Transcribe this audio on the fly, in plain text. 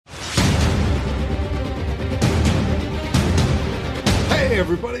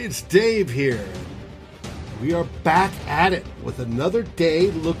everybody, it's Dave here. We are back at it with another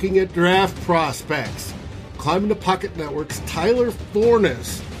day looking at draft prospects. Climbing the Pocket Network's Tyler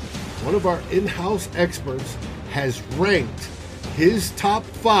Forness, one of our in-house experts, has ranked his top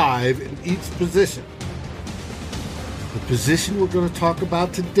 5 in each position. The position we're going to talk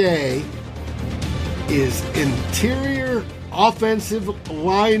about today is interior offensive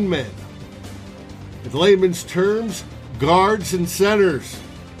linemen. In layman's terms, guards and centers.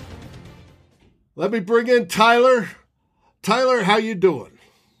 Let me bring in Tyler. Tyler, how you doing?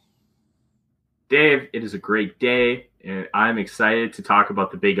 Dave, it is a great day, and I'm excited to talk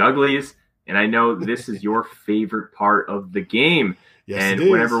about the big uglies. And I know this is your favorite part of the game. Yes, and it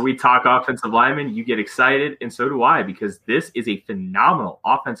is. Whenever we talk offensive linemen, you get excited, and so do I, because this is a phenomenal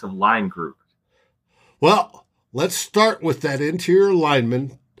offensive line group. Well, let's start with that interior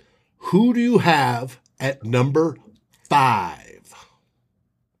lineman. Who do you have at number 5?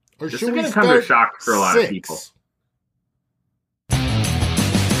 Or This should is we going to come to a start shock for a lot 6? of people.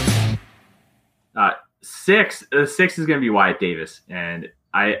 6 is going to be Wyatt Davis, and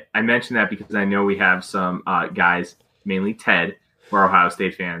I mentioned that because I know we have some guys, mainly Ted, who are Ohio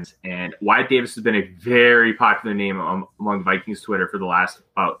State fans, and Wyatt Davis has been a very popular name among Vikings Twitter for the last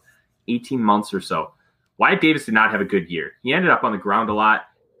about 18 months or so. Wyatt Davis did not have a good year. He ended up on the ground a lot.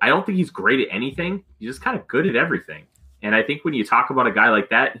 I don't think he's great at anything. He's just kind of good at everything. And I think when you talk about a guy like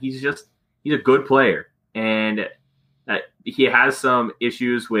that, he's a good player. And he has some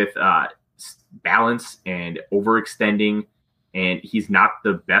issues with balance and overextending, and he's not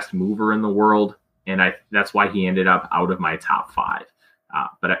the best mover in the world. And that's why he ended up out of my top 5.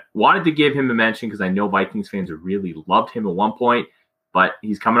 But I wanted to give him a mention because I know Vikings fans really loved him at one point, but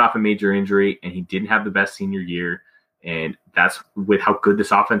he's coming off a major injury, and he didn't have the best senior year. And that's with how good this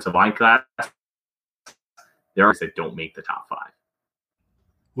offensive line class. There are that don't make the top 5.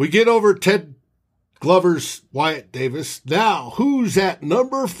 We get over Ted Glover's Wyatt Davis. Now, who's at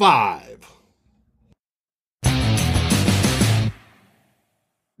number 5?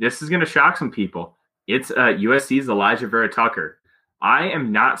 This is going to shock some people. It's USC's Elijah Vera Tucker. I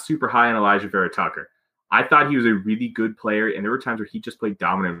am not super high on Elijah Vera Tucker. I thought he was a really good player, and there were times where he just played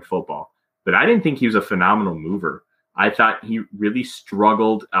dominant football. But I didn't think he was a phenomenal mover. I thought he really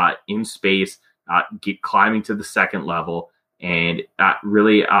struggled in space, climbing to the second level, and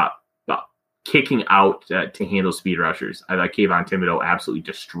really kicking out to handle speed rushers. I thought Kayvon Thibodeau absolutely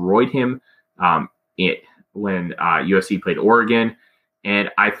destroyed him when USC played Oregon.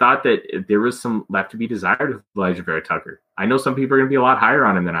 And I thought that there was some left to be desired with Elijah Vera Tucker. I know some people are going to be a lot higher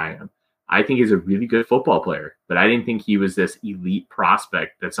on him than I am. I think he's a really good football player, but I didn't think he was this elite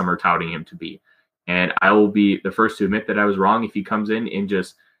prospect that some are touting him to be. And I will be the first to admit that I was wrong if he comes in and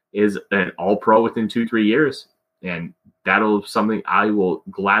just is an all-pro within 2-3 years. And that'll something I will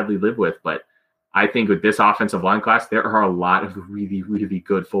gladly live with. But I think with this offensive line class, there are a lot of really, really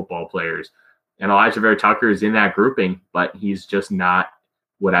good football players. And Elijah Vera Tucker is in that grouping, but he's just not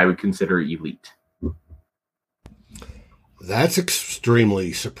what I would consider elite. That's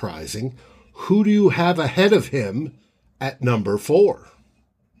extremely surprising. Who do you have ahead of him at number 4?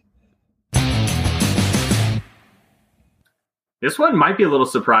 This one might be a little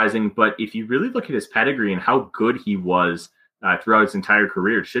surprising, but if you really look at his pedigree and how good he was throughout his entire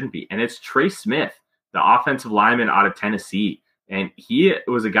career, it shouldn't be. And it's Trey Smith, the offensive lineman out of Tennessee. And he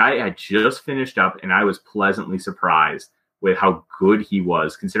was a guy I just finished up, and I was pleasantly surprised with how good he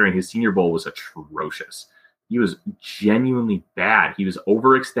was, considering his Senior Bowl was atrocious. He was genuinely bad. He was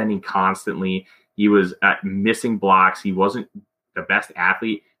overextending constantly. He was missing blocks. He wasn't the best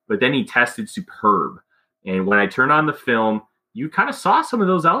athlete, but then he tested superb. And when I turned on the film, you kind of saw some of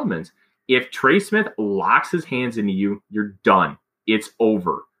those elements. If Trey Smith locks his hands into you, you're done. It's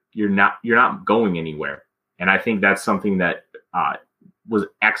over. You're not going anywhere. And I think that's something that was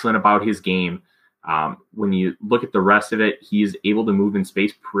excellent about his game. When you look at the rest of it, he's able to move in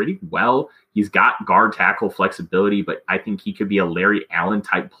space pretty well. He's got guard tackle flexibility, but I think he could be a Larry Allen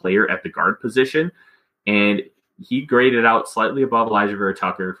type player at the guard position. And he graded out slightly above Elijah Vera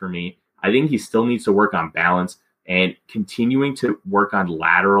Tucker for me. I think he still needs to work on balance and continuing to work on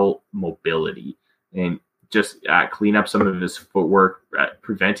lateral mobility and just clean up some of his footwork,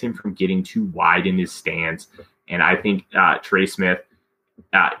 prevent him from getting too wide in his stance. And I think Trey Smith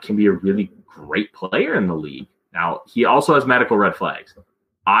can be a really great player in the league. Now, he also has medical red flags.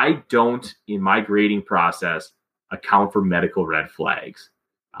 I don't, in my grading process, account for medical red flags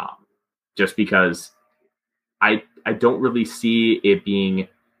just because I don't really see it being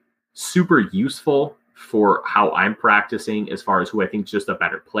super useful for how I'm practicing as far as who I think is just a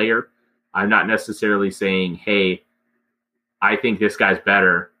better player. I'm not necessarily saying, hey, I think this guy's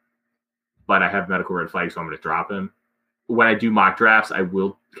better, but I have medical red flags, so I'm going to drop him. When I do mock drafts, I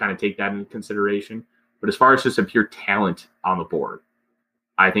will kind of take that into consideration. But as far as just a pure talent on the board,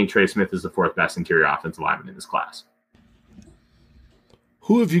 I think Trey Smith is the fourth best interior offensive lineman in this class.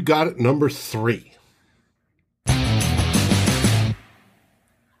 Who have you got at number 3?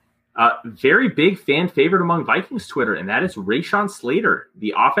 Very big fan favorite among Vikings Twitter, and that is Rashawn Slater,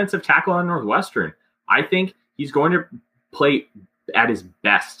 the offensive tackle on Northwestern. I think he's going to play at his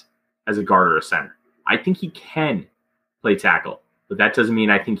best as a guard or a center. I think he can play tackle, but that doesn't mean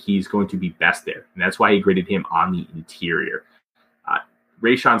I think he's going to be best there. And that's why he graded him on the interior.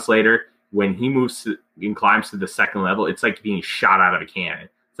 Rashawn Slater, when he moves and climbs to the second level, it's like being shot out of a cannon.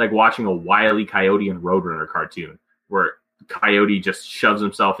 It's like watching a Wile E. Coyote and Roadrunner cartoon where Coyote just shoves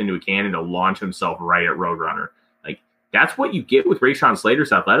himself into a cannon to launch himself right at Roadrunner. Like, that's what you get with Rashawn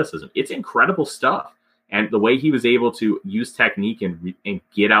Slater's athleticism. It's incredible stuff. And the way he was able to use technique and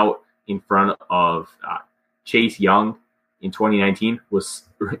get out in front of Chase Young in 2019 was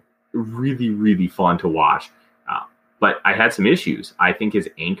really, really fun to watch. But I had some issues. I think his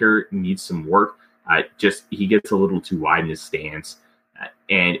anchor needs some work. He gets a little too wide in his stance.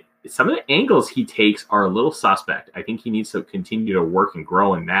 And some of the angles he takes are a little suspect. I think he needs to continue to work and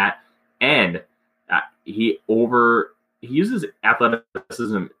grow in that. And he uses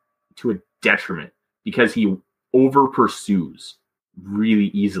athleticism to a detriment because he over pursues really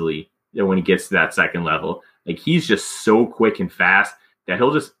easily when he gets to that second level. Like, he's just so quick and fast that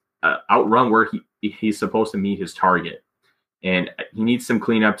he'll just outrun where he's supposed to meet his target. And he needs some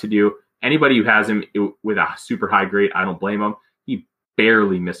cleanup to do. Anybody who has him with a super high grade, I don't blame him. He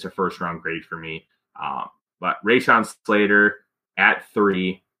barely missed a first-round grade for me. But Rashawn Slater at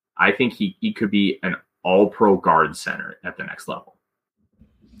 3, I think he could be an all-pro guard center at the next level.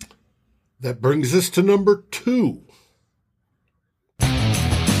 That brings us to number 2.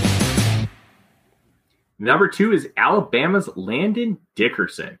 Number 2 is Alabama's Landon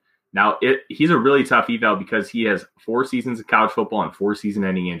Dickerson. Now, he's a really tough eval because he has 4 seasons of college football and 4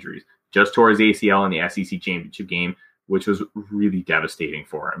 season-ending injuries. Just tore his ACL in the SEC championship game, which was really devastating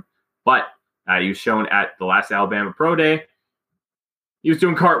for him. But he was shown at the last Alabama Pro Day. He was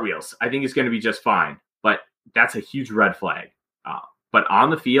doing cartwheels. I think he's going to be just fine. But that's a huge red flag. But on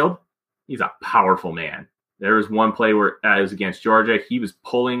the field, he's a powerful man. There was one play where it was against Georgia. He was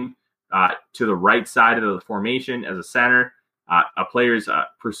pulling to the right side of the formation as a center. A player's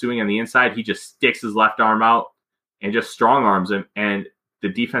pursuing on the inside. He just sticks his left arm out and just strong arms him. And the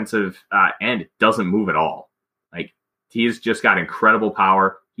defensive end doesn't move at all. Like, he's just got incredible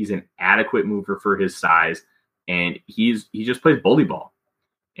power. He's an adequate mover for his size. And he just plays bully ball.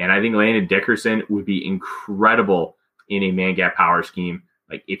 And I think Landon Dickerson would be incredible in a man gap power scheme.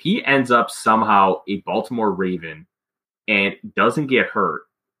 Like, if he ends up somehow a Baltimore Raven and doesn't get hurt,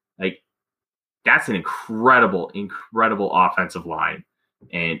 like, that's an incredible, incredible offensive line.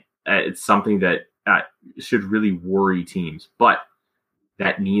 And it's something that should really worry teams. But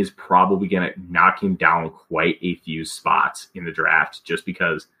that knee is probably going to knock him down quite a few spots in the draft just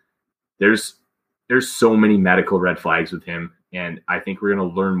because there's so many medical red flags with him. And I think we're going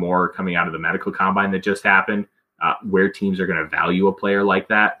to learn more coming out of the medical combine that just happened, where teams are going to value a player like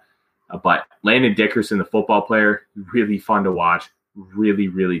that. But Landon Dickerson, the football player, really fun to watch, really,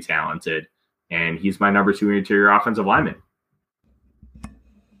 really talented. And he's my number 2 interior offensive lineman.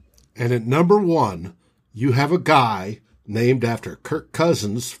 And at number 1, you have a guy named after Kirk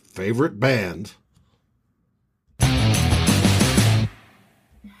Cousins' favorite band.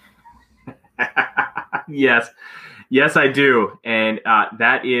 Yes, I do. And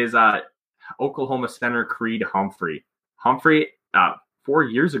that is Oklahoma center Creed Humphrey. Humphrey, 4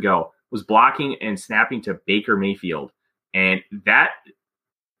 years ago, was blocking and snapping to Baker Mayfield. And that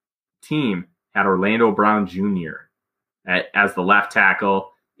team had Orlando Brown Jr. As the left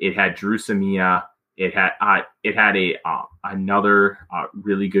tackle. It had Drew Samia. It had another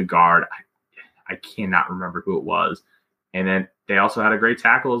really good guard. I cannot remember who it was. And then they also had a right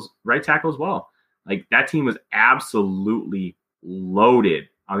tackle as well. Like, that team was absolutely loaded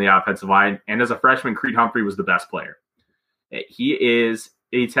on the offensive line. And as a freshman, Creed Humphrey was the best player. He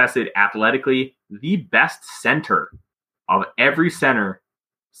tested athletically the best center of every center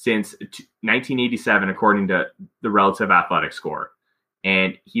since 1987, according to the relative athletic score.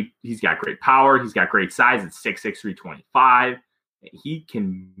 And he's got great power. He's got great size. It's 6'6", 325. He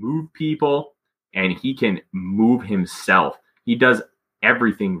can move people, and he can move himself. He does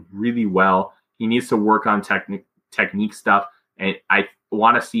everything really well. He needs to work on technique stuff, and I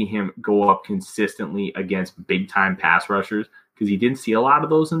want to see him go up consistently against big-time pass rushers because he didn't see a lot of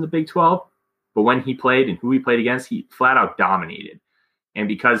those in the Big 12. but when he played and who he played against, he flat out dominated. And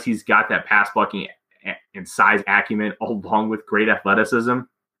because he's got that pass blocking and size acumen along with great athleticism,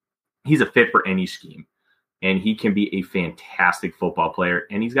 he's a fit for any scheme. And he can be a fantastic football player.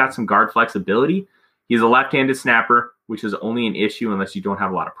 And he's got some guard flexibility. He's a left-handed snapper, which is only an issue unless you don't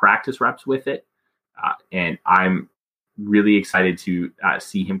have a lot of practice reps with it. And I'm really excited to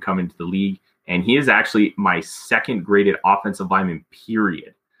see him come into the league. And he is actually my second graded offensive lineman,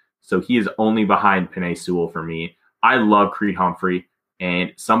 period. So he is only behind Penei Sewell for me. I love Creed Humphrey,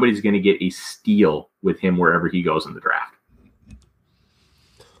 and somebody's going to get a steal with him wherever he goes in the draft.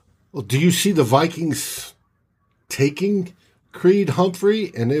 Well, do you see the Vikings taking Creed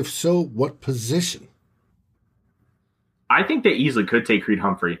Humphrey? And if so, what position? I think they easily could take Creed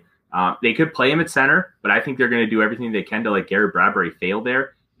Humphrey. They could play him at center, but I think they're going to do everything they can to let Garrett Bradbury fail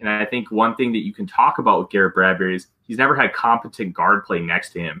there. And I think one thing that you can talk about with Garrett Bradbury is he's never had competent guard play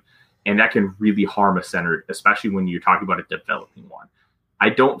next to him. And that can really harm a center, especially when you're talking about a developing one. I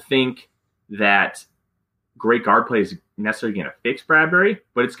don't think that great guard play is necessarily going to fix Bradbury,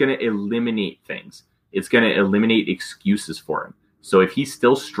 but it's going to eliminate things. It's going to eliminate excuses for him. So if he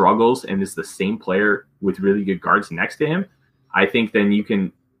still struggles and is the same player with really good guards next to him, I think then you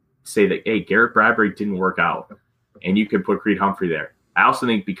can say that, hey, Garrett Bradbury didn't work out, and you can put Creed Humphrey there. I also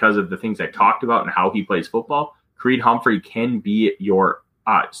think because of the things I talked about and how he plays football, Creed Humphrey can be your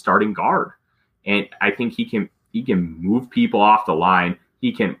starting guard. And I think he can move people off the line.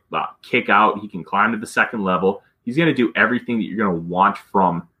 He can kick out. He can climb to the second level. He's going to do everything that you're going to want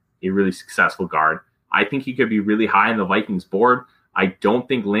from a really successful guard. I think he could be really high on the Vikings board. I don't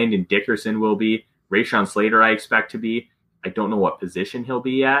think Landon Dickerson will be. Rashawn Slater I expect to be. I don't know what position he'll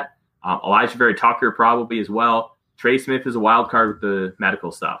be at. Elijah Vera Tucker probably as well. Trey Smith is a wild card with the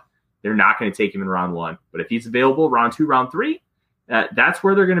medical stuff. They're not going to take him in round 1. But if he's available round 2, round 3, that's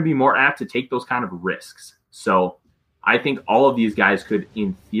where they're going to be more apt to take those kind of risks. So I think all of these guys could,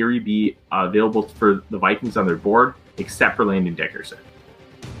 in theory, be available for the Vikings on their board, except for Landon Dickerson.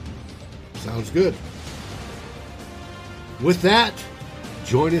 Sounds good. With that,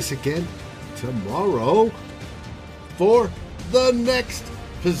 join us again tomorrow for the next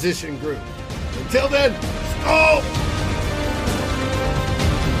position group. Until then, go!